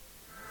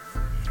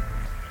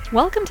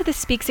Welcome to the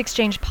Speaks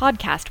Exchange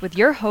podcast with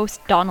your host,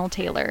 Donald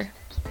Taylor.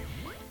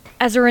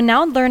 As a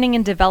renowned learning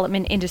and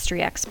development industry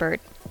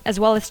expert, as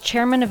well as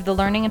chairman of the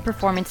Learning and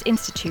Performance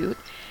Institute,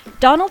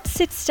 Donald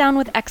sits down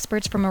with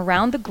experts from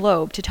around the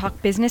globe to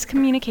talk business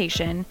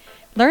communication,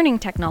 learning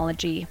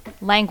technology,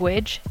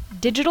 language,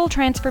 digital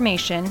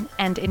transformation,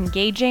 and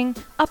engaging,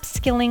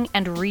 upskilling,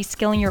 and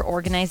reskilling your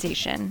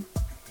organization.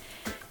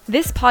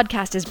 This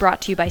podcast is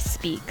brought to you by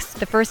Speaks,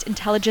 the first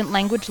intelligent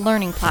language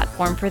learning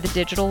platform for the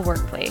digital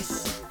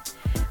workplace.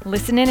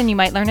 Listen in and you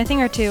might learn a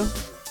thing or two.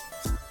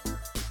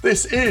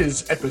 This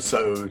is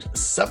episode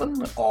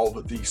 7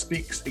 of the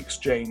Speaks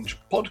Exchange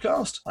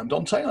podcast. I'm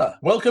Don Taylor.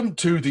 Welcome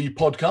to the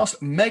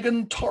podcast,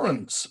 Megan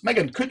Torrance.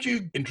 Megan, could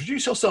you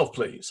introduce yourself,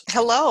 please?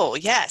 Hello.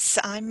 Yes,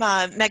 I'm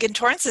Megan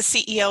Torrance, the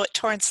CEO at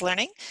Torrance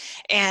Learning,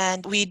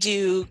 and we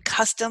do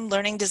custom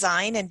learning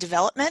design and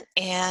development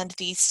and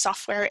the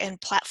software and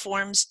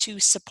platforms to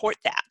support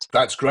that.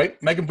 That's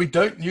great. Megan, we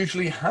don't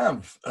usually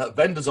have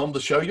vendors on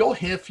the show. You're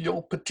here for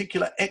your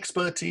particular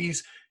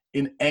expertise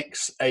in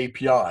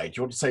xAPI. Do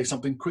you want to say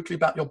something quickly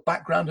about your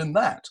background in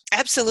that?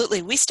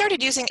 Absolutely. We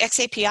started using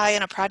xAPI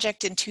in a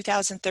project in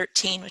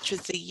 2013, which was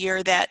the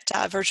year that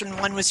version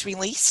 1 was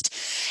released,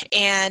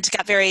 and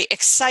got very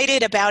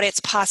excited about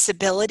its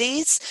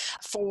possibilities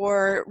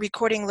for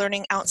recording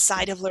learning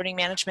outside of learning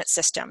management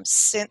systems.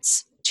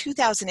 Since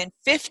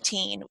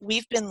 2015,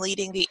 we've been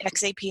leading the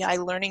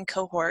xAPI learning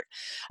cohort,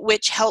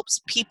 which helps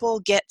people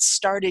get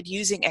started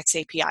using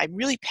xAPI. I'm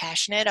really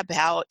passionate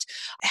about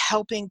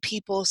helping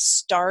people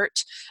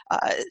start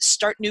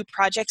new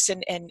projects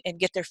and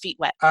get their feet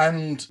wet.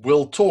 And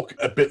we'll talk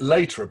a bit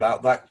later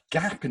about that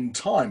gap in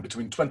time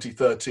between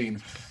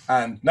 2013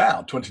 and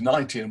now,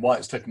 2019, and why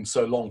it's taken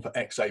so long for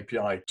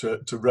xAPI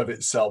to rev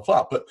itself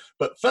up.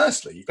 But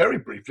firstly, very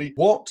briefly,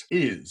 what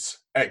is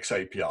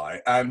xAPI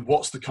and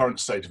what's the current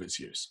state of its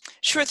use?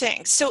 Sure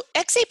thing. So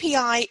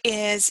xAPI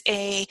is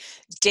a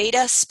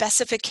data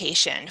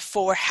specification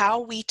for how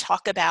we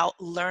talk about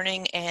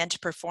learning and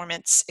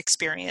performance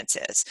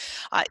experiences.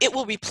 It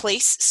will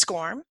replace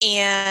SCORM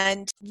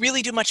and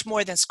really do much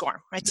more than SCORM,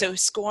 right? So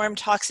SCORM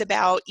talks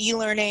about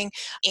e-learning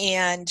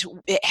and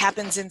it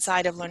happens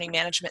inside of learning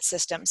management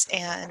systems.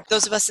 And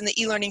those of us in the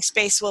e-learning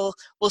space will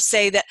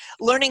say that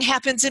learning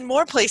happens in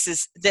more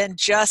places than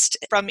just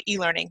from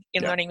e-learning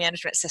in learning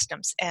management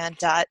systems. And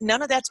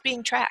none of that's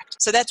being tracked.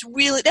 So that's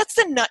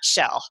the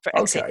nutshell for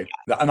xAPI. Okay.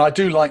 And I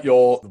do like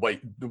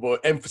the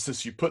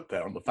emphasis you put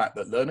there on the fact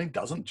that learning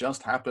doesn't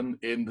just happen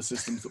in the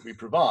systems that we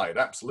provide.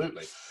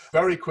 Absolutely.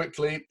 Very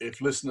quickly,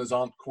 if listeners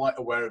aren't quite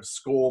aware of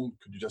SCORM,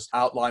 could you just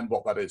outline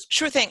what that is?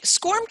 Sure thing.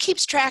 SCORM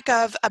keeps track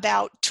of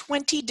about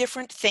 20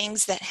 different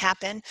things that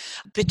happen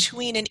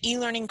between an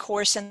e-learning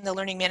course and the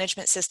learning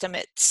management system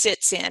it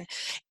sits in.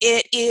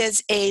 It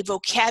is a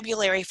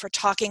vocabulary for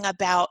talking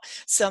about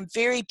some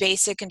very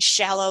basic and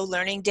shallow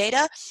learning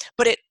data,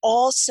 but it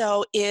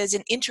also is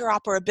an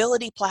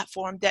interoperability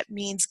platform that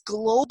means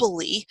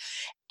globally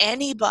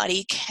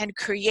anybody can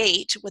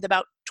create, with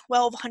about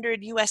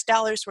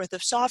 $1,200 worth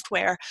of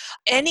software,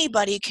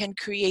 anybody can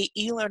create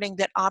e-learning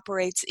that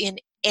operates in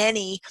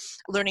any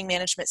learning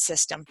management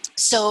system.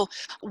 So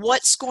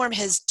what SCORM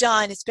has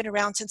done, it's been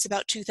around since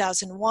about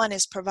 2001,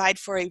 is provide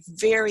for a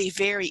very,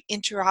 very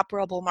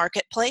interoperable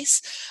marketplace,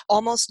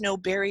 almost no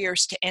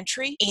barriers to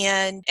entry,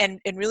 and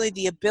really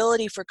the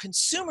ability for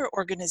consumer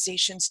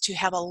organizations to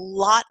have a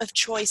lot of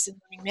choice in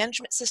learning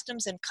management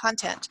systems and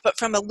content. But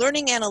from a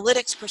learning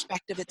analytics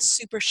perspective, it's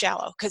super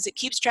shallow because it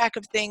keeps track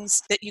of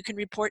things that you can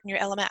report in your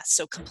LMS.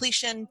 So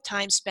completion,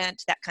 time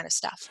spent, that kind of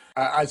stuff.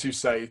 As you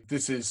say,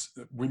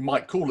 we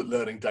might call it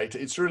learning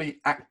data. It's really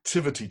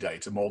activity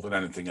data more than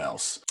anything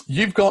else.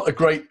 You've got a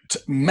great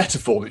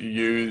metaphor that you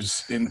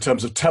use in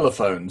terms of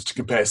telephones to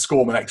compare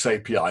SCORM and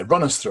xAPI.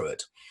 Run us through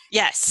it.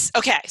 Yes.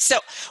 Okay. So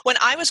when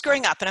I was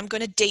growing up, and I'm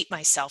going to date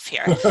myself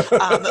here,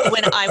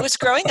 when I was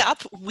growing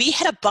up, we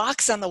had a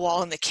box on the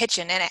wall in the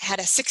kitchen, and it had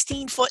a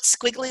 16-foot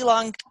squiggly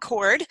long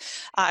cord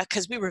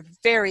because we were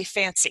very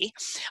fancy.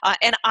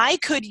 And I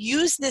could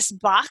use this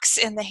box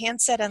and the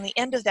handset on the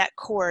end of that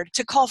cord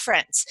to call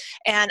friends.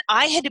 And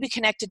I had to be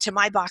connected to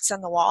my box on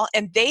the wall,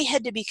 and they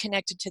had to be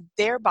connected to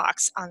their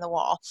box on the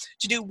wall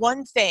to do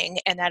one thing,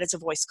 and that is a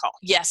voice call.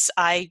 Yes,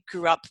 I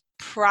grew up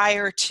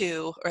prior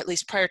to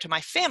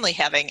my family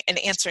having an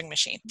answering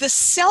machine. The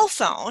cell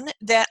phone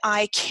that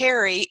I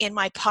carry in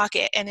my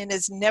pocket, and it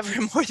is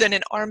never more than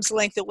an arm's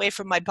length away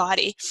from my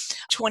body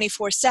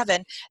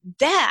 24/7,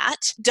 that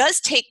does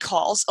take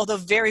calls, although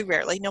very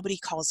rarely. Nobody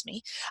calls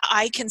me.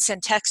 I can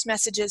send text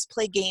messages,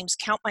 play games,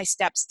 count my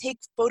steps, take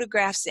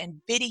photographs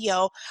and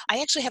video. I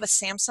actually have a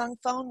Samsung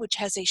phone which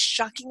has a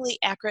shockingly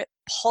accurate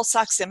pulse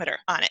oximeter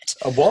on it.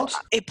 A what?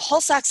 A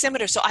pulse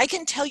oximeter. So I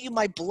can tell you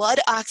my blood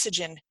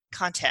oxygen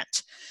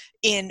content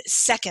in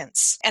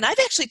seconds. And I've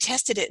actually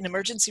tested it in an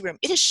emergency room.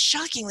 It is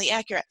shockingly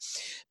accurate.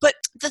 But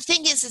the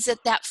thing is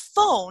that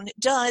phone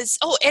does,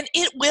 and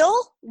it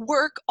will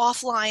work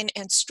offline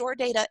and store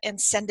data and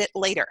send it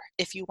later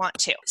if you want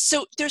to.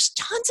 So there's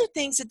tons of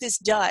things that this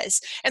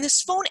does. And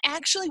this phone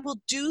actually will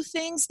do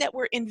things that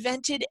were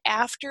invented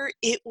after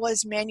it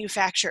was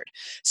manufactured.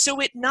 So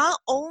it not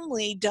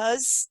only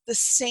does the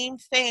same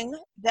thing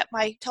that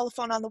my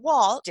telephone on the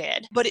wall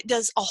did, but it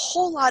does a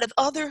whole lot of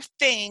other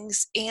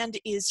things and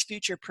is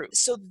future-proof.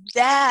 So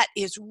that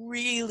is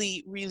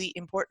really, really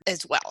important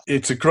as well.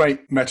 It's a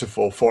great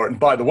metaphor for it. And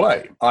by the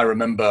way, I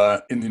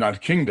remember in the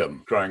United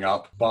Kingdom growing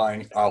up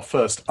buying our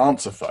first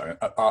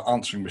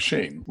answering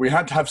machine. We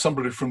had to have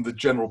somebody from the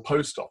General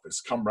Post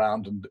Office come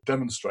round and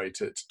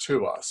demonstrate it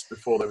to us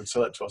before they would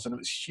sell it to us. And it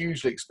was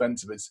hugely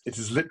expensive. It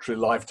is literally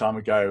a lifetime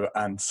ago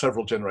and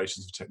several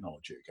generations of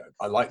technology ago.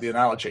 I like the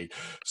analogy.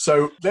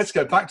 So let's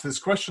go back to this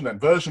question then.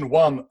 Version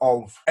 1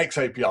 of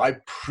xAPI,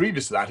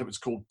 previous to that, it was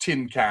called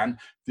Tin Can.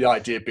 The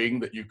idea being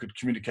that you could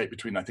communicate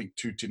between, I think,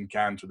 2 tin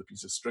cans with a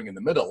piece of string in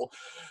the middle,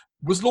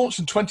 was launched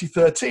in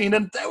 2013,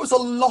 and there was a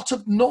lot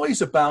of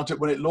noise about it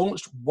when it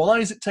launched. Why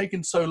is it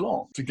taking so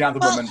long to gather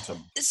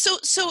momentum? So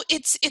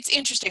it's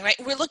interesting, right?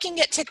 We're looking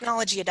at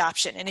technology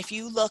adoption, and if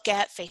you look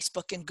at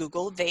Facebook and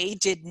Google, they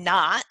did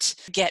not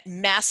get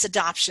mass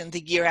adoption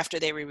the year after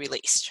they were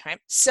released, right?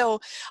 So,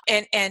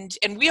 and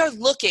we are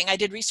looking. I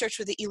did research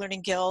with the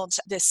eLearning Guild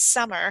this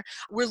summer.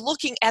 We're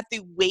looking at the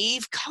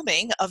wave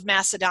coming of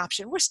mass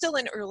adoption. We're still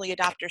in early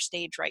adopter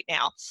stage right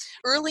now.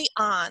 Early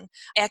on,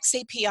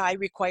 xAPI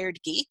required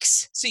geeks.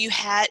 So you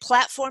had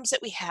platforms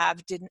that we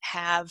didn't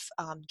have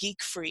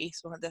geek-free.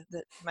 It's one of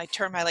my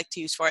term I like to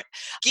use for it.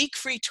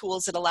 Geek-free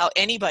tools that allow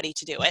anybody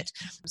to do it.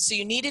 So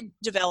you needed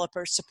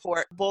developer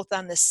support both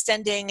on the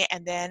sending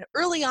and then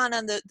early on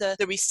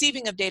the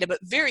receiving of data, but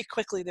very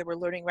quickly there were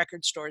learning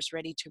record stores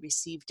ready to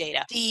receive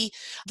data.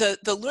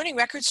 The learning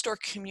record store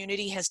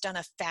community has done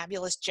a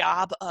fabulous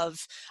job of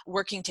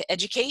working to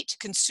educate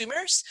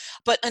consumers,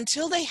 but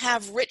until they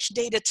have rich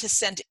data to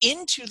send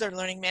into their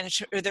learning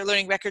management or their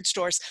learning record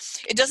stores,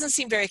 it doesn't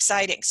seem very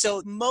exciting.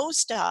 So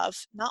most of,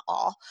 not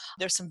all,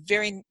 there's some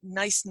very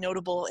nice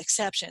notable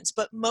exceptions,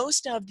 but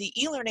most of the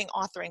e-learning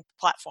authoring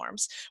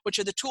platforms, which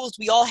are the tools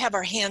we all have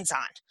our hands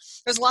on.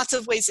 There's lots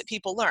of ways that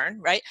people learn,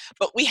 right?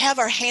 But we have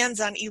our hands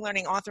on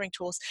e-learning authoring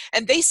tools,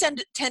 and they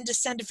tend to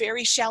send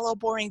very shallow,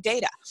 boring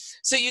data.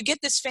 So you get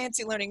this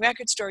fancy learning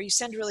record store, you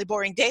send really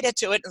boring data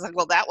to it, and it's like,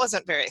 well, that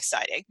wasn't very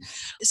exciting.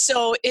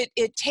 So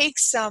it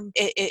takes some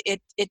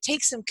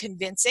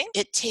convincing,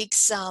 it takes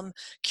some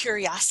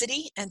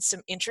curiosity and some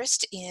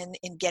interest in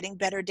getting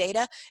better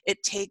data.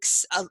 It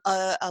takes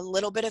a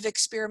little bit of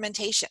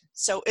experimentation.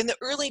 So in the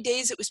early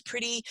days, it was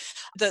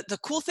the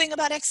cool thing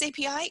about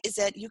xAPI is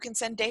that you can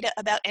send data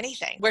about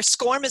anything. Where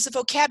SCORM is a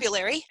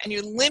vocabulary and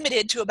you're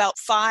limited to about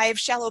 5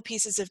 shallow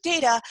pieces of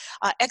data,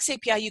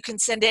 xAPI, you can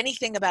send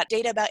anything about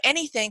data about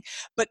anything,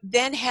 but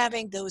then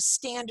having those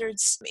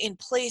standards in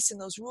place and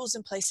those rules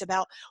in place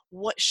about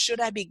what should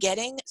I be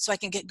getting so I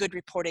can get good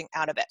reporting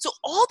out of it. So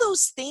all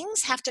those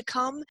things have to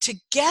come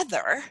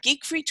together,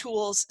 geek-free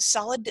tools,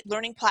 solid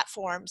learning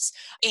platforms,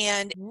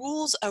 and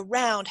rules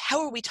around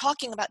how are we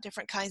talking about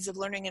different kinds of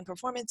learning and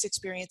performance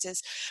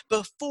experiences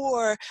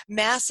before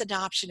mass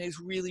adoption is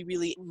really,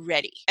 really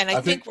ready. And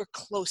I think we're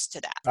close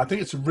to that. I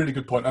think it's a really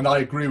good point. And I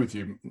agree with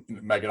you,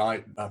 Megan.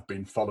 I have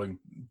been following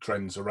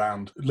trends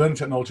around learning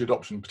technology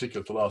adoption, in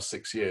particular, for the last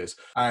 6 years.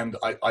 And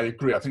I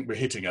agree. I think we're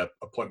hitting a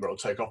point where it'll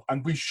take off.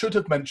 And we should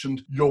have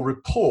mentioned your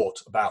report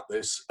about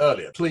this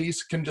earlier.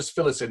 Please, can you just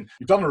fill us in?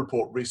 You've done a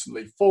report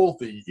recently for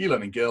the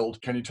eLearning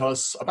Guild. Can you tell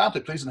us about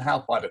it, please, and how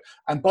to find it?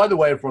 And by the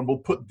way, everyone, will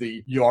put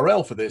the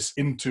URL for this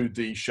into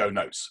the show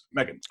notes.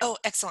 Megan. Oh,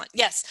 excellent.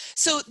 Yes.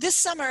 So this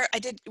summer, I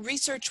did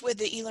research with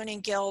the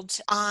eLearning Guild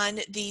on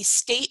the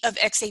state of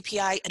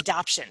xAPI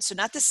adoption. So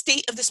not the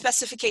state of the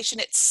specification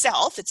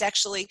itself. It's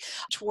actually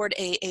toward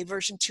a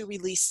version 2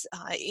 release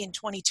in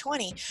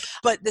 2020,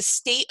 but the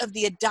state of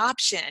the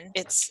adoption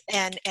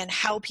and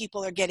how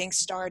people are getting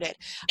started.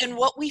 And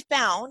what we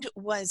found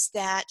was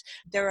that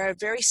there are a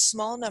very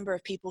small number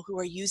of people who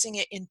are using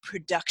it in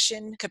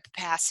production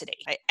capacity,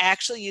 right?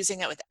 Actually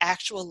using it with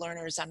actual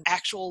learners on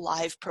actual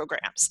live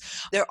programs.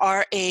 There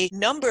are a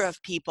number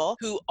of people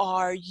who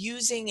are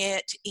using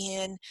it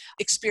in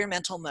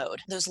experimental mode.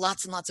 There's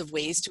lots and lots of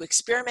ways to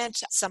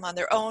experiment, some on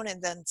their own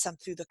and then some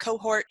through the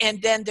cohort.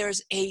 And then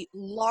there's a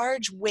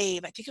large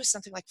wave, I think it was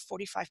something like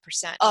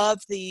 45% of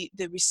the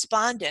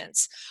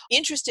respondents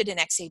interested in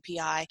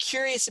xAPI,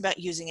 curious about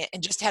using it,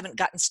 and just haven't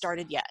gotten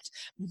started yet.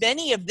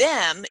 Many of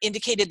them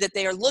indicated that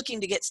they are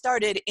looking to get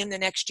started in the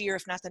next year,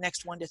 if not the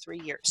next 1 to 3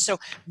 years. So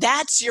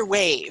that's your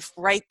wave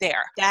right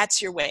there.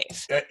 That's your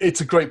wave.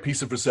 It's a great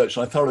piece of research,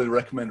 and I thoroughly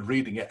recommend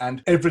reading it.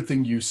 And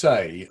everything you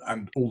say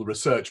and all the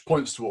research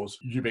points towards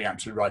you being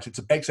absolutely right.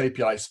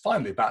 xAPI is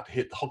finally about to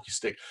hit the hockey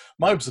stick.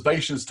 My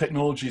observation is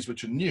technologies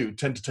which are new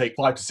tend to take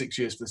 5 to 6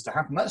 years for this to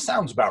happen. That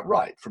sounds about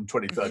right from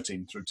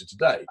 2013 through to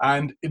today.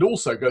 And it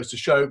also goes to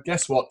show,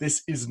 guess what?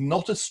 This is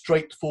not a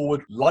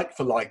straightforward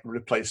like-for-like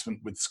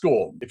replacement with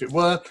SCORM. If it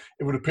were,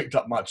 it would have picked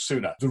up much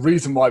sooner. The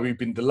reason why we've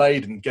been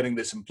delayed in getting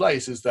this in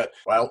place is that,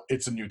 well,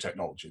 it's a new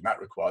technology, and that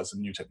requires a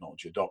new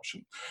technology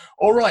adoption.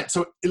 All right,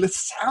 so it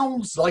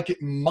sounds like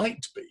it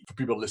might be, for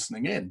people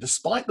listening in,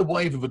 despite the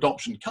wave of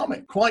adoption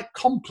coming, quite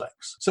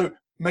complex. So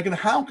Megan,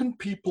 how can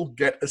people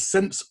get a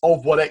sense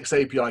of what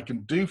xAPI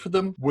can do for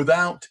them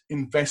without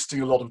investing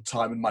a lot of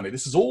time and money?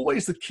 This is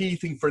always the key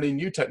thing for any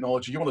new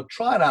technology. You want to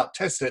try it out,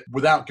 test it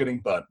without getting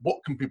burnt. What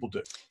can people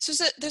do?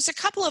 So there's a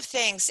couple of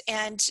things.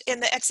 And in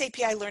the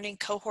xAPI learning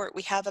cohort,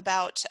 we have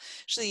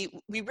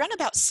we run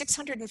about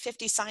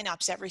 650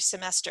 signups every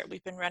semester.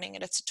 We've been running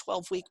it. It's a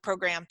 12-week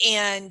program.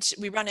 And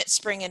we run it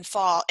spring and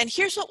fall. And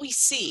here's what we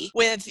see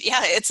with,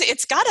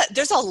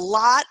 there's a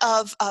lot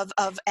of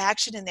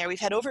action in there. We've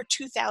had over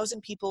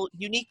 2,000 people,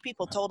 unique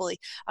people totally.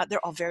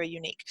 They're all very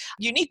unique.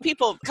 Unique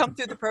people come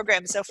through the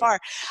program so far.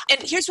 And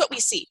here's what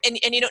we see. And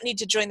you don't need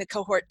to join the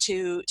cohort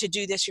to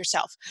do this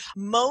yourself.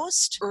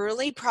 Most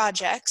early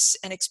projects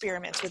and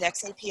experiments with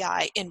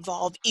xAPI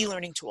involve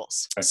e-learning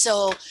tools. Right.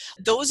 So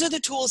those are the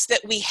tools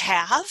that we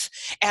have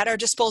at our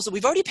disposal.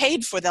 We've already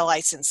paid for the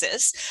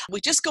licenses.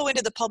 We just go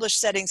into the publish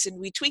settings and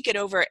we tweak it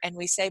over and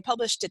we say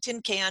publish to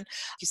tin can.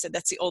 You said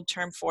that's the old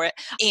term for it,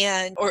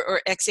 and or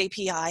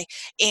xAPI,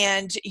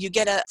 and you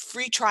get a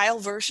free trial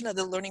version of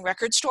the learning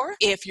record store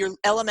if your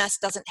LMS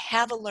doesn't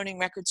have a learning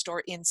record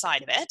store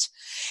inside of it.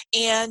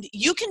 And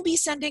you can be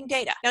sending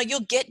data. Now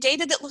you'll get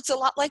data that looks a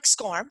lot like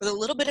SCORM with a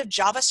little bit of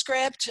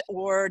JavaScript,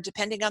 or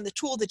depending on the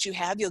tool that you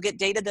have, you'll get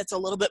data that's a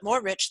little bit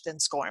more rich than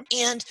SCORM.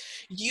 And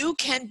you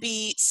can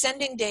be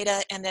sending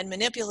data and then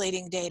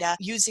manipulating data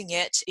using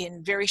it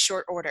in very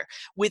short order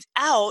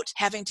without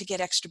having to get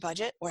extra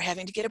budget or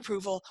having to get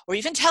approval or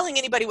even telling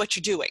anybody what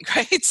you're doing,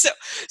 right?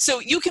 So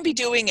you can be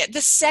doing it.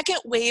 The second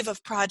wave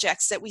of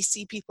projects that we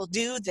see people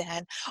do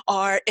then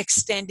are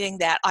extending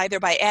that either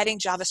by adding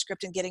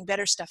JavaScript and getting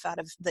better stuff out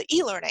of the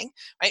e-learning,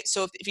 right?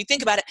 So if you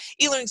think about it,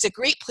 e-learning is a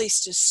great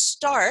place to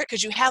start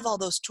because you have all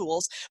those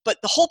tools, but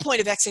the whole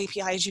point of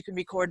xAPI is you can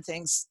record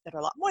things that are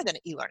a lot more than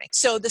e-learning.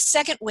 So the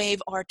second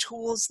wave are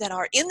tools that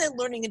are in the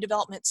learning and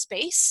development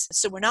space.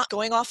 So we're not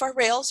going off our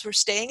rails, we're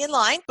staying in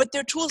line, but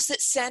they're tools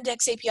that send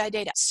xAPI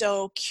data.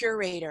 So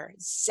Curator,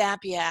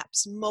 xAPI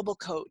apps, Mobile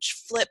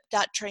Coach,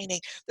 Flip.training.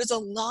 There's a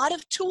lot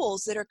of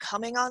tools that are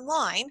coming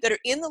online that are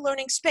in the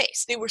learning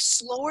space. They were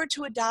slower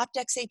to adopt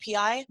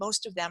xAPI,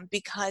 most of them,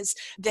 because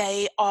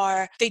they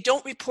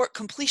don't report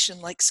completion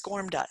like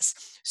SCORM does.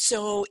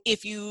 So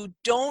if you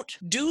don't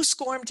do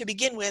SCORM to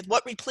begin with,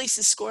 what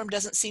replaces SCORM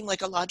doesn't seem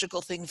like a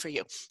logical thing for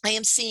you. I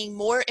am seeing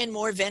more and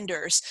more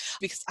vendors,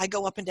 because I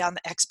go up and down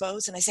the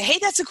expos and I say, hey,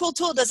 that's a cool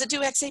tool. Does it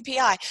do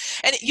xAPI?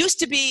 And it used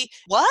to be,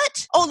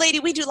 what? Oh, lady,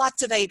 we do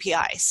lots of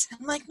APIs.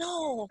 I'm like,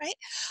 no,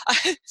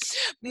 right?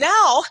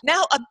 Now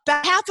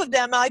about half of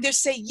them either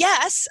say,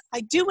 yes,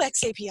 I do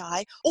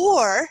xAPI,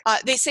 or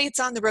they say it's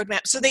on the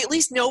roadmap. So they at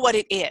least know what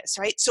it is,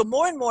 right? So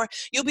more and more,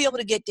 you'll be able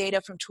to get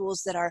data from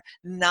tools that are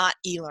not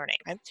e-learning,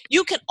 right?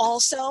 You can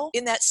also,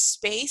 in that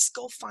space,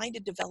 go find a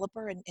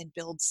developer and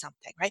build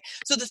something, right?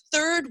 So the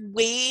third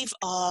wave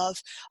of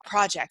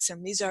projects,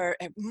 and these are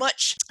a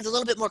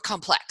little bit more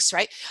complex,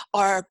 right,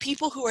 are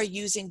people who are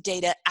using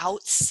data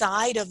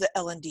outside of the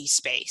L&D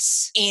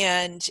space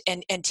and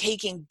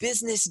taking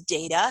business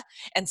data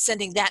and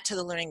sending that to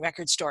the learning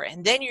record store.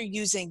 And then you're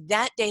using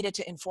that data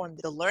to inform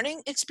the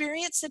learning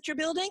experience that you're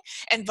building,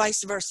 and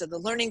vice versa. The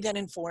learning then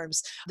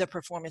informs the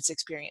performance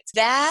experience.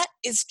 That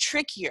is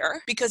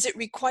trickier because it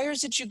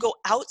requires that you go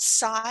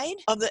outside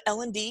of the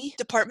L&D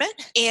department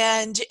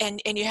and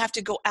you have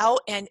to go out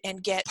and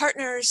get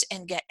partners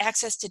and get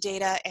access to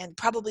data and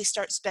probably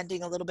start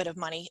spending a little bit of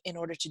money in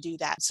order to do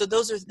that. So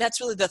that's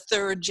really the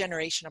third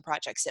generation of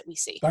projects that we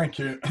see. Thank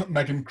you,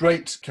 Megan.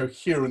 Great,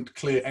 coherent,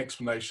 clear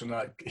explanation.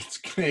 It's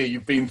clear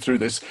you've been through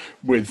this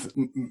with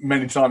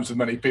many times with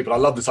many people. I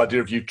love this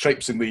idea of you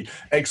traipsing the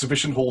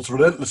exhibition halls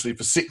relentlessly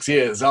for 6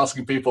 years,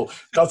 asking people,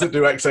 does it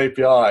do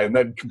xAPI? And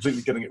then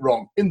completely getting it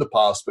wrong in the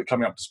past, but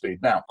coming up to speed.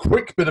 Now,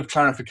 quick bit of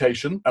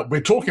clarification.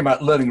 We're talking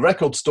about learning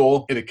record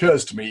store. It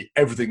occurs to me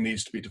everything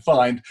needs to be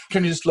defined.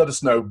 Can you just let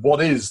us know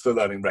what is the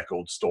learning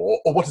record store,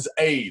 or what is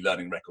a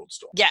learning record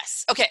store?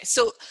 Yes. Okay.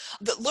 So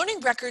the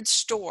learning record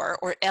store,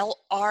 or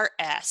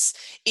LRS,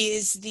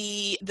 is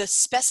the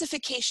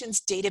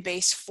specifications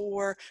database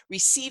for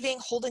receiving,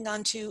 holding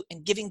onto,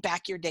 and giving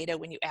back your data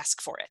when you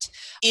ask for it.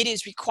 It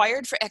is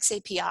required for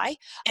xAPI,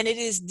 and it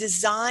is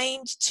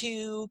designed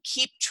to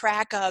keep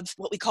track of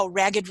what we call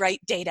ragged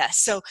write data.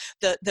 So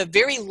the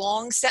very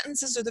long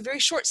sentences or the very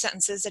short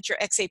sentences that your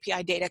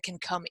xAPI data can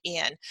come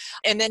in,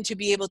 and then to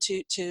be able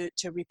to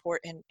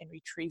report and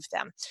retrieve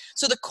them.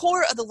 So the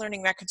core of the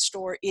learning record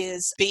store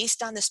is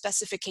based on the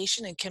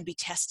specification and can be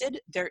tested.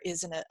 There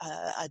is an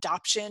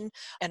adoption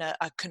and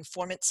a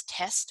conformance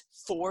test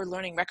for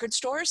learning record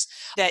stores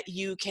that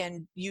you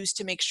can use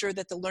to make sure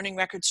that the learning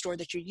record store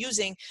that you're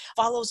using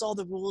follows all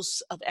the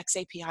rules of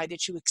xAPI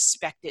that you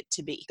expect it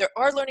to be. There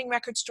are learning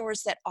record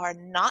stores that are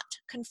not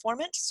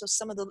conformant. So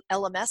some of the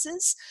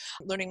LMSs,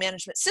 learning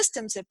management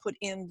systems, have put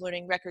in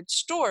learning record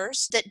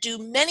stores that do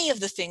many of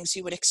the things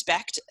you would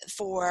expect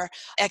for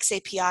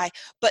xAPI,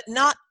 but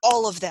not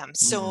all of them.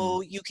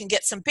 So you can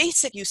get some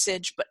basic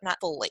usage, but not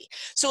fully.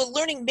 So a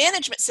learning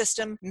management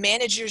system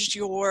manages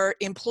your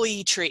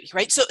employee tree,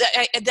 right? So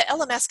the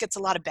LMS gets a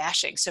lot of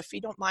bashing. So if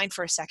you don't mind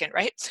for a second,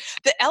 right?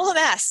 The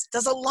LMS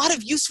does a lot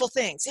of useful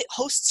things. It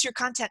hosts your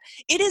content.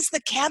 It is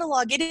the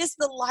catalog. It is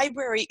the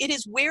library. It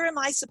is where am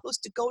I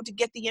supposed to go to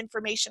get the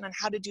information on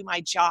how to do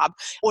my job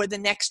or the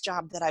next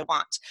job that I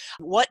want.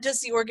 What does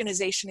the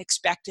organization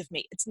expect of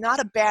me? It's not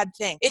a bad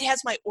thing. It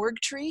has my org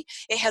tree.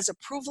 It has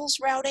approvals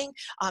routing.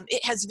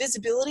 It has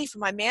visibility for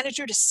my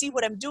manager to see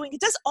what I'm doing.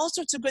 It does all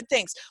sorts of good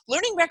things.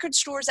 Learning record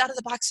stores out of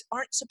the box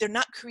they're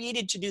not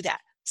created to do that.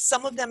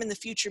 Some of them in the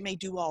future may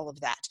do all of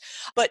that.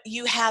 But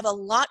you have a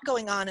lot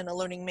going on in a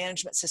learning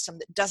management system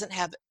that doesn't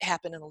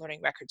happen in a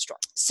learning record store.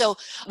 So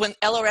when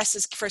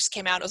LRSs first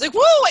came out, I was like,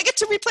 whoa, I get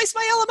to replace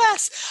my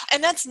LMS.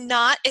 And that's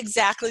not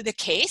exactly the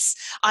case.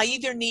 I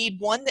either need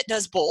one that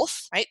does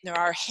both, right? There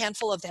are a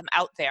handful of them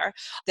out there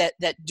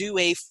that do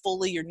a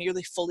fully or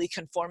nearly fully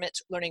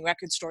conformant learning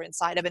record store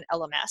inside of an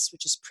LMS,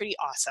 which is pretty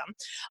awesome.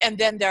 And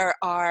then there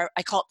are,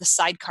 I call it the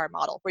sidecar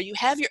model, where you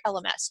have your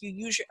LMS, you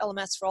use your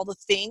LMS for all the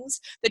things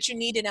that you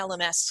need an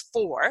LMS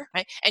for,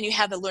 right? And you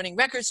have a learning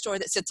record store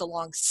that sits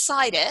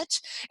alongside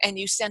it, and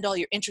you send all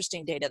your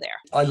interesting data there.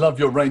 I love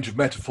your range of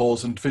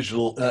metaphors and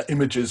visual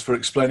images for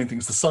explaining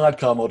things. The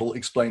sidecar model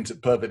explains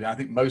it perfectly. I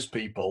think most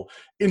people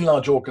in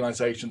large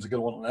organizations are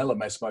going to want an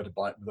LMS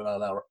motorbike with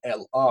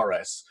an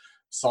LRS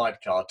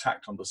sidecar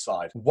tacked on the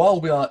side. While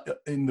we are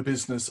in the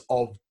business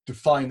of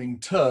defining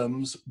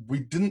terms, we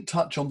didn't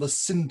touch on the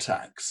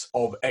syntax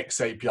of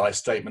xAPI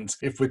statements.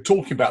 If we're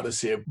talking about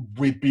this here,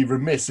 we'd be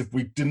remiss if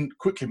we didn't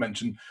quickly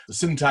mention the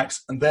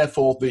syntax and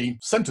therefore the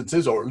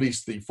sentences, or at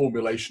least the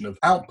formulation of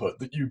output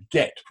that you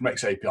get from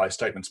xAPI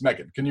statements.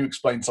 Megan, can you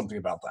explain something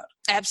about that?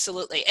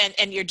 Absolutely.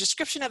 And your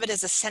description of it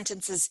as a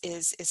sentence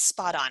is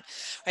spot on,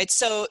 right?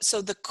 So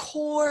the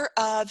core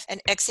of an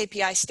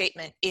xAPI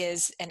statement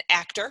is an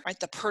actor, right?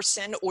 The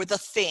person or the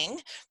thing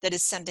that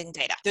is sending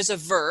data. There's a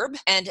verb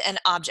and an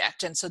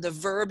object. And so the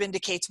verb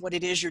indicates what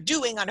it is you're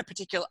doing on a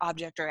particular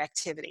object or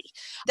activity.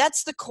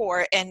 That's the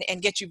core and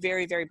get you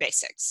very, very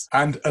basics.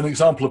 And an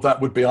example of that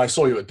would be, I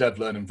saw you at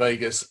DevLearn in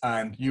Vegas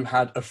and you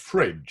had a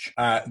fridge,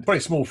 a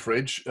very small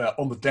fridge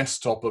on the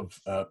desktop of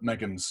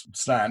Megan's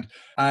stand.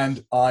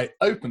 And I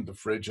opened the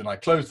fridge and I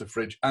closed the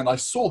fridge and I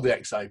saw the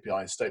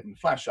xAPI statement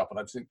flash up and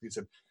I think it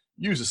said,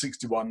 user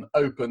 61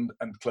 opened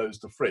and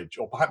closed the fridge.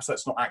 Or perhaps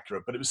that's not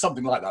accurate, but it was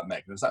something like that,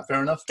 Megan. Is that fair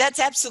enough? That's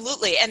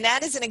absolutely. And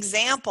that is an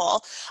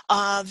example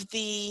of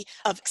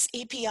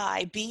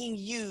API being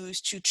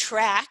used to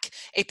track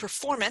a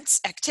performance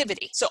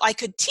activity. So I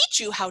could teach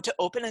you how to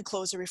open and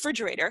close a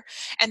refrigerator,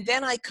 and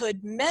then I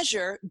could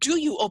measure, do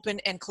you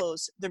open and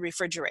close the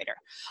refrigerator?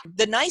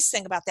 The nice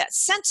thing about that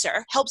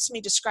sensor helps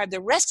me describe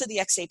the rest of the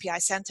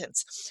xAPI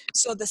sentence.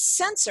 So the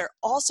sensor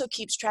also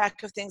keeps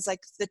track of things like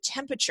the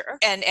temperature,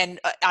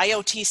 and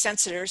IoT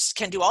sensors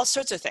can do all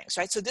sorts of things,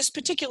 right? So this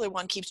particular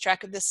one keeps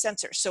track of this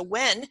sensor. So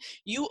when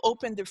you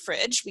open the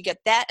fridge, we get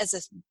that as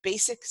a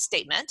basic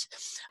statement.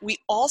 We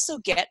also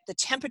get the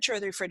temperature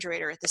of the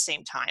refrigerator at the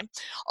same time,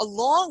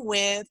 along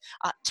with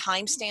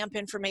timestamp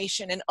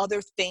information and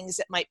other things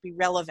that might be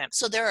relevant.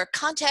 So there are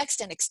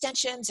context and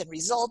extensions and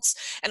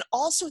results and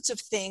all sorts of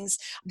things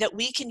that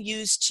we can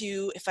use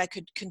to, if I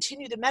could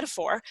continue the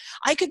metaphor,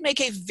 I could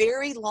make a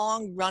very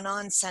long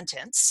run-on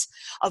sentence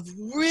of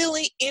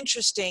really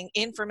interesting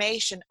information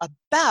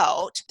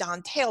about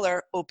Don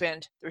Taylor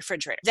opened the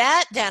refrigerator.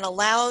 That then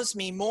allows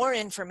me more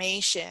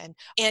information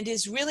and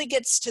really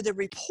gets to the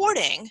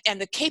reporting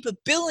and the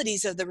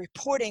capabilities of the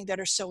reporting that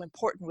are so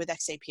important with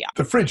xAPI.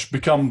 The fridge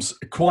becomes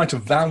quite a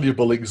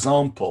valuable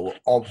example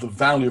of the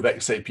value of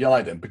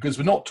xAPI then, because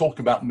we're not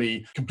talking about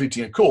me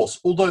completing a course,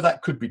 although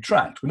that could be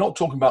tracked. We're not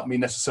talking about me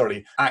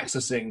necessarily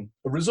accessing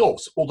a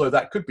resource, although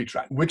that could be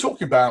tracked. We're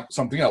talking about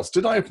something else.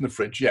 Did I open the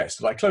fridge? Yes.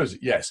 Did I close it?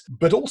 Yes.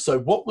 But also,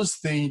 what was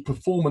the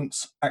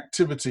performance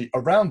activity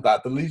around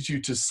that leads you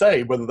to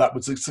say whether that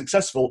was a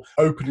successful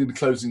opening and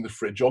closing the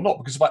fridge or not?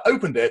 Because if I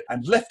opened it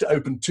and left it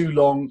open too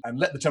long and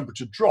let the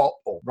temperature drop,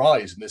 or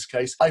rise in this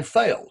case, I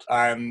failed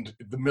and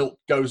the milk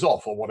goes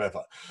off or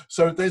whatever.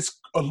 So there's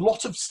a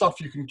lot of stuff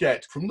you can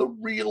get from the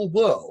real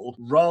world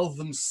rather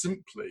than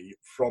simply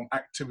from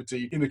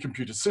activity in a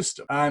computer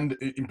system, and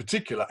in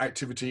particular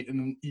activity in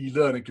an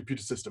e-learning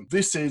computer system.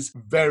 This is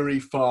very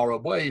far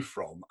away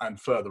from and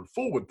further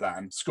forward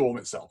than SCORM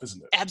itself,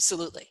 isn't it?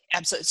 Absolutely.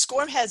 Absolutely.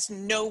 SCORM has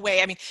no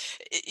way. I mean,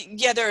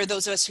 yeah, there are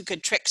those of us who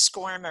could trick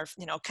SCORM or,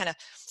 kind of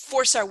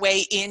force our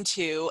way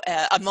into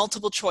a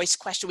multiple choice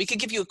question. We could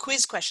give you a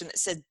quiz question that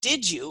said,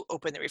 did you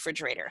open the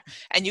refrigerator?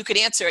 And you could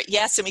answer it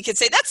yes, and we could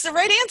say, that's the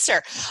right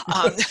answer.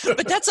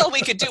 But that's all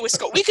we could do with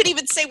SCORM. We could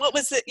even say, what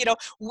was the,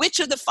 which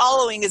of the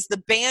following is the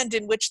band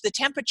in which the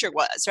temperature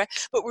was, right?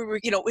 But we were,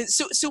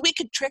 so we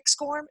could trick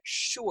SCORM?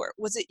 Sure.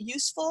 Was it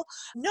useful?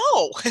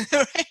 No.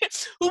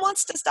 Right? Who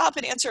wants to stop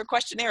and answer a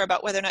questionnaire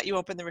about whether or not you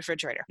open the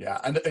refrigerator? Yeah,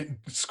 and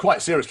it's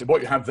quite seriously,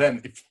 what you have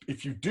then,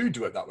 if you do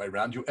it that way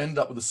around, you end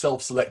up with a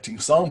self-selecting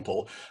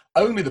sample.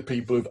 Only the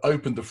people who've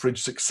opened the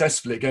fridge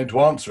successfully are going to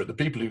answer it. The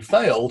people who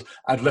failed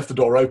and left the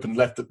door open,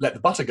 let the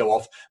butter go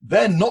off,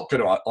 they're not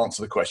going to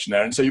answer the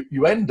questionnaire. And so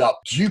you end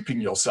up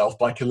duping yourself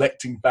by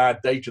collecting bad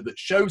data that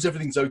shows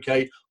everything's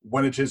okay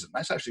when it isn't.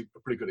 That's actually a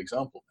pretty good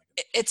example.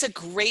 It's a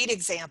great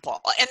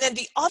example. And then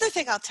the other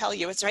thing I'll tell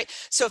you is, right,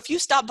 so if you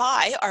stop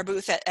by our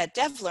booth at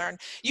DevLearn,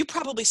 you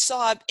probably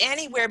saw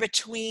anywhere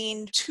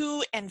between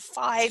 2 and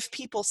 5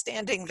 people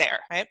standing there,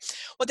 right?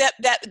 Well,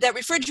 that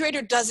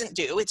refrigerator doesn't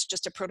do. It's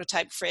just a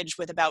prototype fridge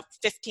with about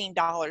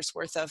 $15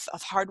 worth of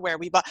hardware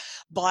we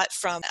bought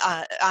from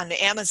on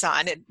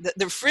Amazon.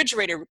 The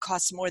refrigerator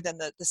costs more than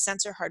the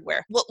sensor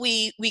hardware. What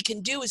we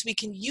can do is we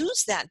can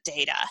use that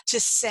data to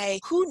say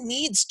who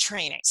needs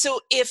training. So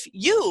if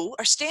you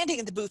are standing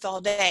in the booth all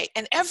day,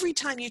 and every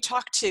time you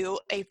talk to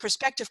a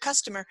prospective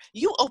customer,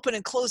 you open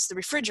and close the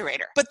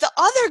refrigerator, but the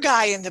other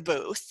guy in the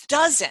booth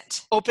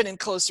doesn't open and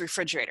close the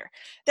refrigerator.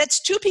 That's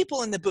 2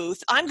 people in the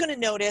booth. I'm going to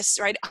notice,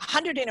 right,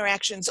 100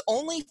 interactions,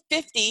 only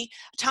 50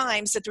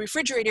 times that the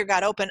refrigerator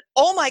got open.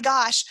 Oh my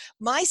gosh,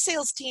 my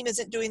sales team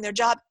isn't doing their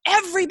job.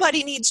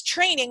 Everybody needs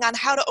training on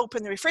how to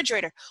open the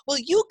refrigerator. Well,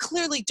 you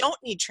clearly don't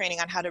need training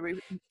on how to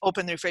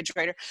open the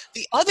refrigerator.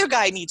 The other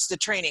guy needs the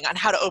training on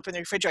how to open the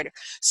refrigerator.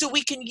 So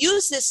we can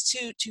use this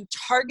to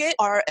target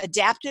our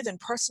adaptive and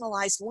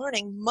personalized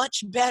learning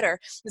much better.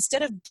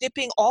 Instead of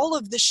dipping all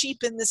of the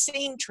sheep in the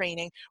same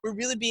training, we're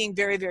really being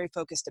very, very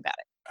focused about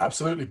it.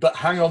 Absolutely. But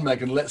hang on,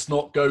 Megan, let's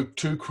not go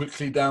too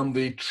quickly down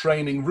the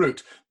training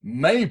route.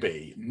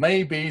 Maybe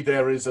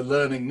there is a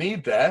learning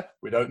need there.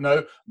 We don't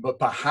know, but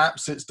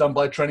perhaps it's done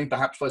by training,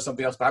 perhaps by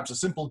something else, perhaps a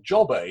simple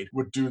job aid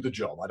would do the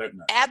job. I don't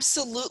know.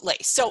 Absolutely.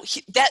 So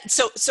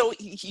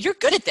you're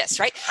good at this,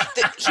 right?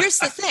 Here's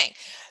the thing.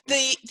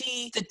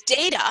 The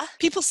data,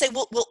 people say,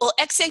 well,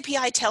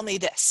 xAPI tell me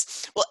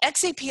this. Well,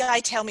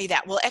 xAPI tell me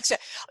that. Well,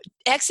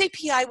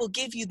 xAPI will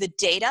give you the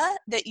data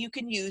that you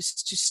can use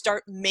to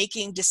start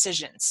making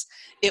decisions.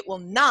 It will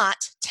not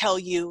tell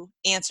you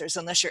answers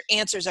unless your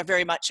answers are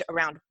very much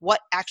around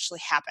what actually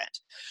happened,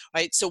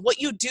 right? So what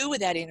you do with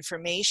that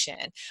information,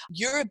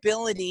 your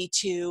ability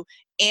to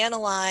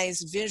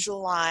analyze,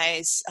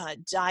 visualize,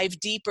 dive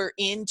deeper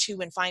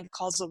into and find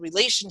causal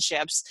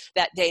relationships,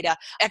 that data,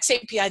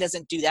 xAPI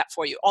doesn't do that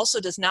for you.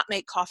 Also does not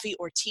make coffee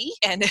or tea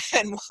and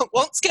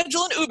won't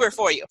schedule an Uber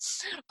for you.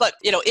 But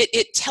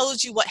it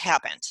tells you what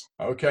happened.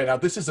 Okay, now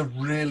this is a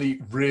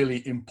really,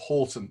 really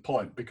important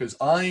point because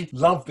I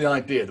love the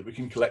idea that we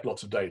can collect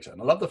lots of data.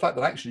 And I love the fact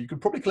that actually you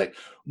could probably collect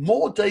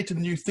more data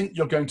than you think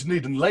you're going to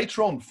need and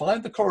later on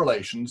find the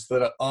correlations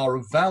that are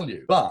of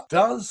value. But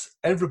does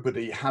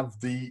everybody have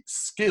the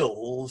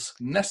skills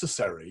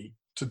necessary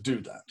to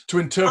do that, to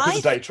interpret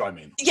the data, I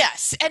mean?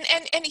 Yes, and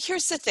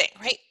here's the thing,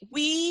 right?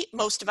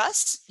 Most of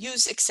us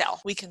use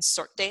Excel. We can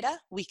sort data,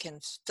 we can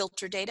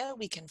filter data,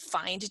 we can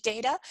find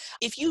data.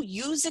 If you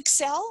use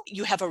Excel,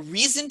 you have a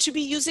reason to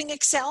be using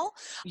Excel,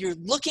 you're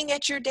looking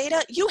at your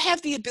data, you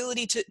have the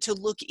ability to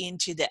look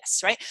into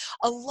this, right?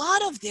 A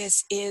lot of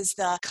this is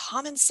the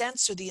common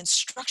sense or the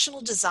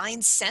instructional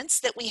design sense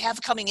that we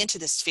have coming into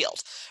this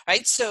field,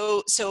 right?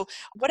 So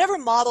whatever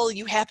model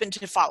you happen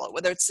to follow,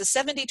 whether it's the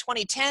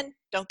 70-20-10,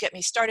 don't get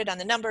me started on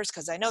the numbers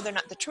because I know they're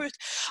not the truth,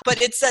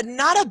 but it's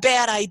not a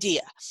bad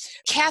idea.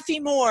 Kathy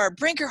Moore,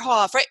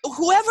 Brinkerhoff, right?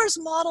 Whoever's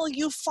model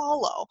you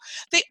follow,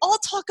 they all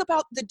talk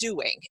about the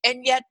doing,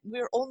 and yet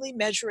we're only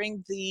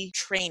measuring the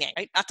training,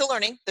 right? Not the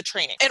learning, the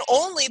training. And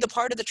only the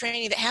part of the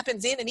training that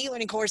happens in an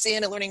e-learning course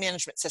in a learning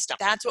management system.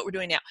 That's what we're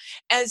doing now.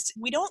 As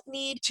we don't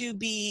need to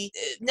be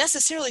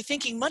necessarily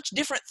thinking much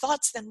different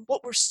thoughts than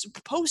what we're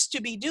supposed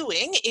to be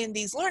doing in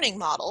these learning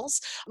models,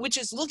 which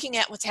is looking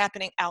at what's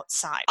happening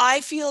outside.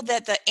 I feel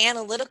that the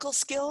analytical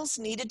skills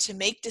needed to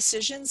make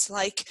decisions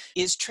like,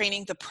 is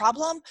training the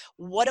problem?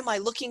 What am I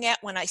looking at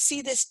when I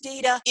see this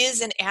data?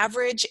 Is an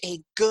average a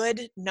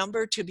good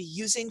number to be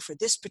using for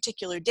this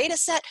particular data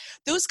set?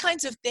 Those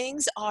kinds of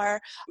things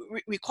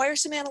require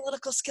some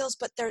analytical skills,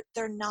 but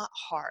they're not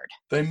hard.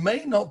 They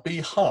may not be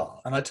hard,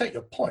 and I take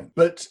your point,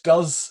 but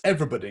does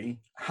everybody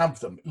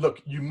have them?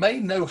 Look, you may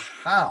know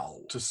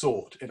how to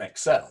sort in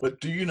Excel, but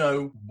do you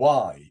know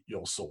why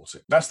you're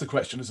sorting? That's the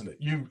question, isn't it?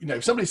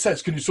 If somebody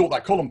says, can you sort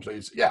that column,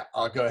 please? Yeah,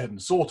 I'll go ahead and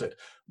sort it.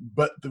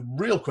 But the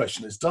real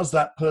question is, does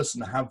that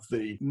person have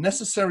the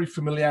necessary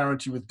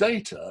familiarity with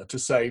data to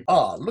say,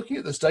 looking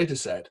at this data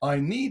set, I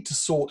need to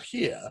sort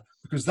here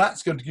because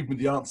that's going to give me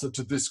the answer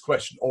to this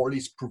question, or at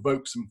least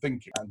provoke some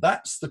thinking. And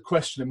that's the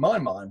question in my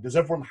mind. Does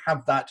everyone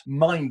have that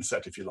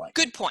mindset, if you like?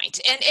 Good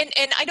point.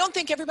 And I don't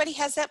think everybody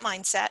has that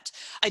mindset.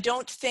 I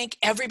don't think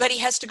everybody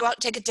has to go out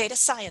and take a data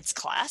science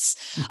class.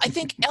 I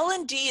think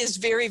L&D is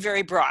very,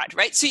 very broad,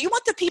 right? So you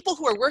want the people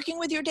who are working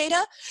with your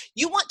data,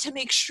 you want to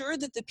make sure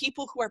that the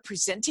people who are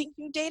presenting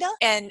you data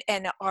and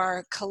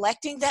are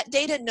collecting that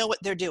data know what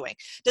they're doing.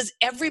 Does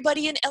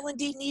everybody in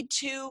L&D need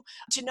to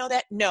know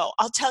that? No.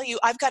 I'll tell you,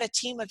 I've got a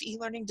team of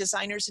e-learning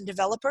designers and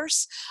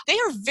developers. They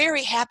are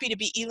very happy to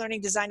be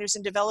e-learning designers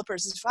and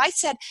developers. If I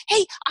said,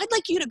 hey, I'd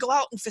like you to go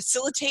out and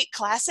facilitate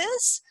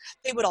classes,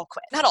 they would all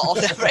quit. Not all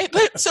of them, right?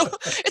 But so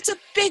it's a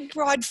big,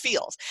 broad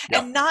field. Yeah.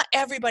 And not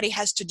everybody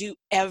has to do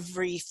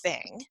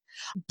everything.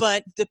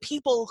 But the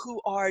people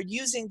who are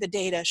using the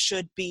data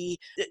should be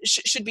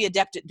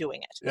adept at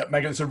doing it. Yeah,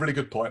 Megan, it's a really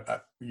good point.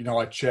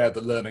 I chair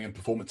the Learning and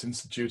Performance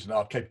Institute, and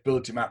our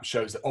capability map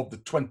shows that of the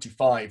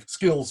 25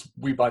 skills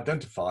we've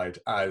identified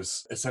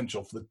as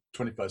essential for the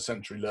 21st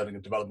century learning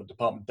and development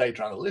department,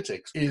 data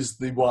analytics is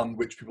the one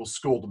which people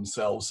score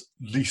themselves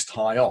least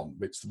high on.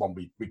 It's the one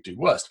we do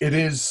worst. It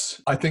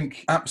is, I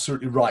think,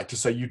 absolutely right to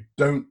say you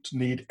don't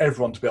need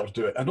everyone to be able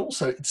to do it. And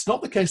also, it's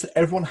not the case that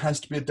everyone has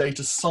to be a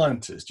data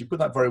scientist. You put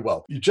that very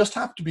well. You just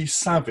have to be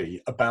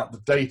savvy about the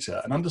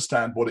data and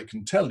understand what it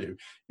can tell you.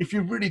 If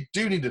you really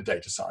do need a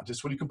data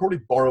scientist, well, you can probably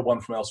borrow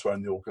one from elsewhere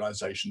in the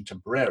organization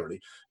temporarily.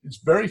 It's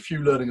very few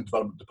learning and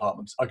development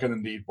departments are going to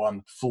need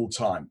one full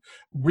time.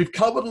 We've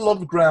covered a lot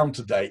of ground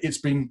today. It's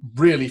been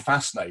really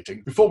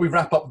fascinating. Before we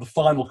wrap up the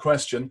final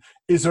question,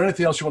 is there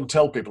anything else you want to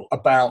tell people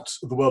about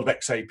the world of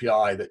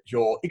xAPI that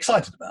you're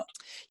excited about?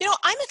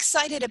 I'm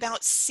excited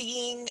about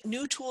seeing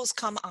new tools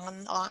come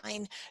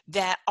online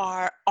that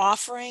are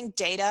offering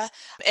data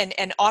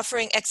and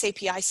offering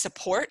xAPI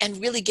support and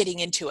really getting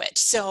into it.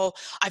 So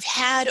I've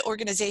had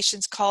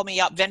organizations call me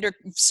up, vendor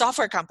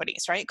software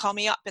companies, right? Call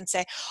me up and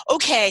say,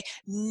 okay,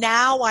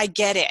 now I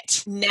get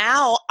it.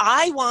 Now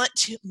I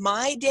want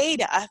my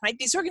data, right?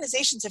 These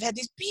organizations have had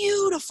these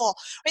beautiful,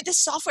 right? This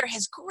software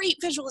has great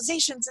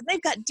visualizations and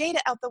they've got data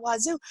out the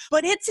wazoo,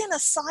 but it's in a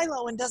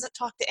silo and doesn't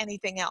talk to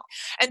anything else.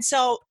 And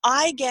so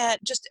I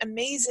get just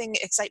amazing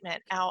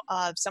excitement out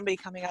of somebody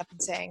coming up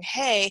and saying,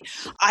 hey,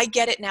 I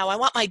get it now. I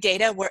want my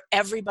data where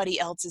everybody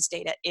else's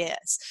data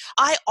is.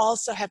 I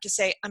also have to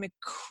say I'm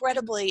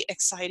incredibly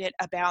excited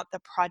about the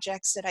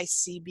projects that I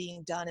see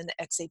being done in the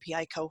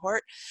xAPI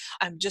cohort.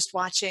 I'm just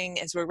watching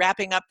as we're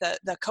wrapping up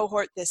the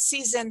cohort this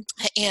season,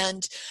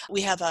 and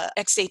we have a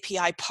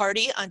xAPI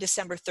party on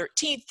December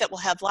 13th that will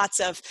have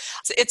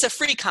it's a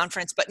free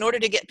conference, but in order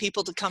to get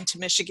people to come to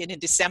Michigan in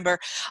December,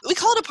 we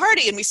call it a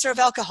party and we serve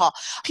alcohol.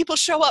 People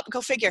show up,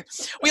 go figure.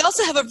 We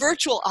also have a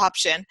virtual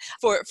option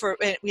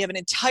we have an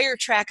entire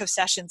track of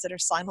sessions that are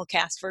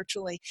simulcast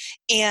virtually,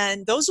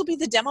 and those will be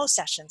the demo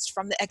sessions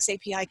from the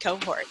xAPI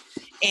cohort.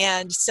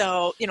 And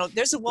so,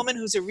 there's a woman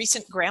who's a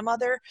recent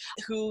grandmother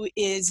who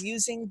is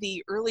using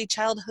the early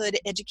childhood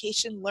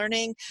education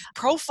learning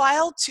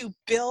profile to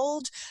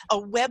build a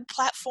web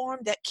platform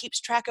that keeps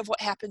track of what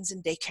happens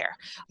in daycare.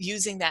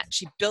 Using that,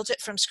 she built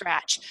it from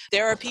scratch.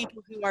 There are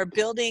people who are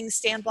building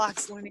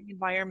sandbox learning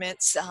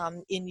environments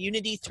in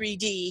Unity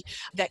 3D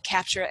that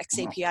capture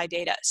xAPI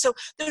data. So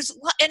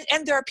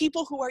and there are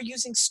people who are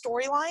using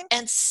Storyline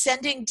and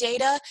sending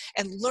data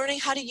and learning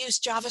how to use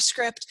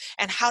JavaScript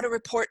and how to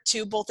report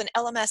to both an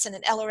LMS and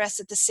an LRS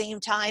at the same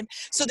time.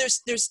 So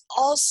there's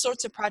all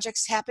sorts of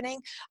projects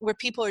happening where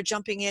people are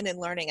jumping in and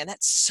learning, and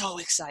that's so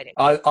exciting.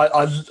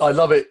 I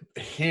love it,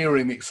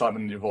 hearing the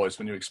excitement in your voice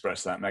when you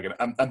express that, Megan.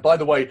 And by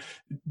the way,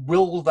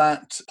 will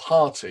that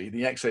party,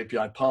 the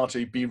xAPI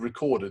party, be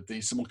recorded, the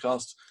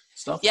simulcast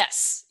stuff?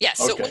 Yes. Okay.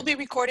 So it will be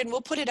recorded.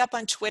 We'll put it up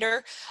on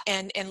Twitter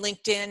and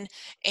LinkedIn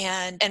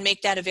and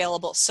make that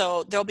available.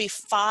 So there'll be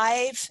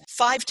five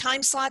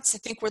time slots. I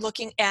think we're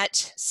looking at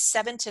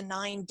 7 to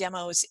 9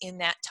 demos in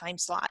that time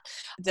slot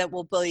that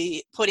we'll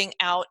be putting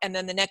out. And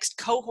then the next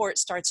cohort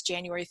starts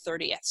January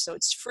 30th. So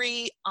it's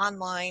free,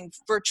 online,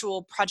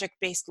 virtual,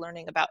 project-based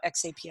learning about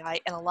xAPI.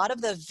 And a lot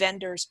of the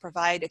vendors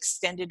provide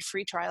extended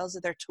free trials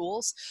of their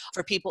tools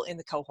for people in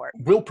the cohort.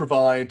 We'll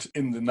provide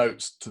in the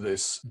notes to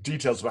this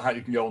details about how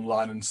you can go online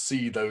and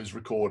see those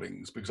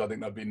recordings, because I think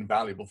that'd be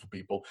invaluable for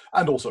people,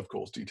 and also, of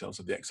course, details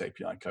of the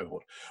xAPI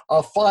cohort.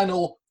 Our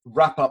final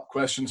wrap-up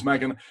questions,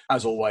 Megan,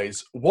 as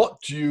always,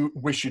 what do you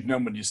wish you'd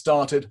known when you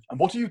started, and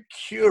what are you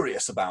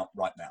curious about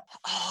right now?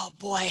 Oh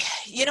boy,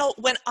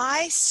 when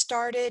I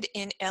started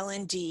in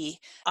L&D,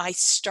 I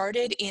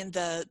started in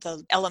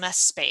the LMS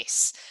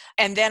space,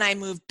 and then I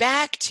moved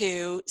back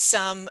to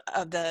some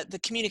of the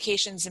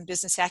communications and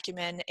business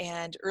acumen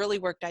and early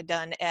work I'd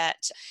done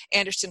at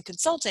Anderson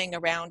Consulting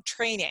around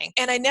training,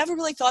 and I never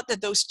really thought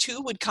that those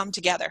two would come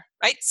together,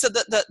 right? So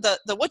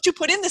the what you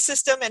put in the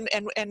system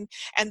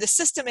and the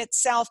system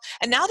itself,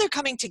 and now they're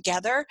coming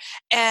together.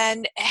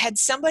 And had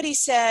somebody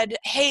said,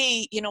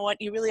 hey, you know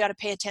what, you really ought to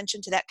pay attention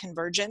to that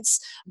convergence,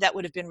 that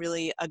would have been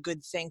really a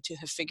good thing to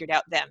have figured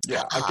out then.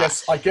 Yeah,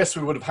 I guess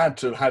we would have had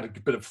to have had a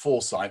bit of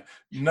foresight.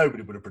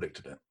 Nobody would have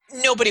predicted it.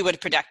 Nobody would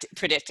have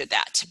predicted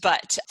that.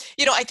 But,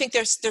 I think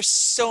there's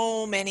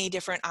so many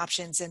different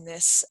options in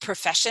this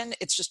profession.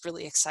 It's just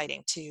really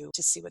exciting to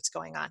see what's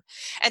going on.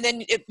 And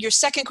then your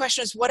second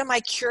question is, what am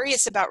I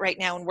curious about right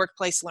now in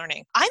workplace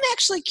learning? I'm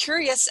actually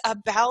curious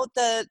about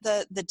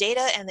the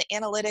data and the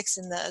analytics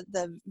and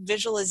the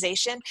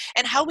visualization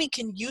and how we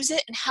can use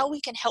it and how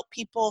we can help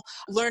people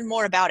learn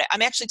more about it.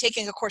 I'm actually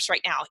taking a course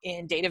right now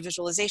in data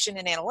visualization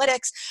and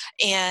analytics,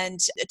 and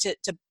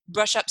to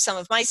brush up some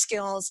of my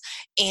skills.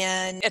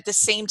 And at the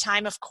same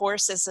time, of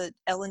course, as a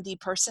L&D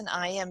person,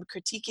 I am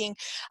critiquing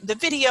the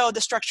video,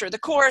 the structure of the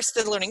course,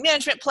 the learning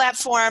management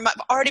platform. I've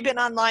already been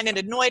online and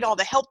annoyed all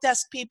the help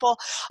desk people.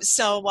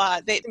 So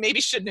they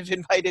maybe shouldn't have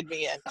invited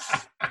me in.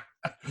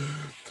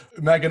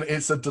 Megan,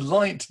 it's a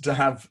delight to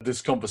have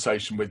this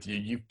conversation with you.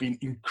 You've been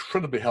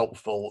incredibly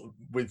helpful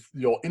with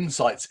your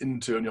insights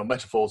into and your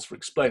metaphors for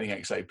explaining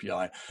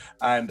xAPI.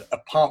 And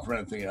apart from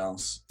anything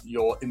else,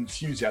 your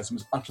enthusiasm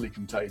is utterly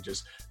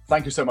contagious.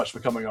 Thank you so much for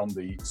coming on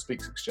the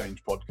Speaks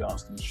Exchange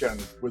podcast and sharing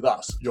with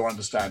us your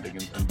understanding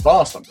and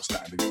vast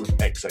understanding of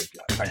xAPI.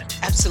 Thank you.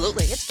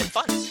 Absolutely. It's been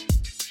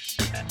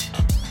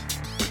fun.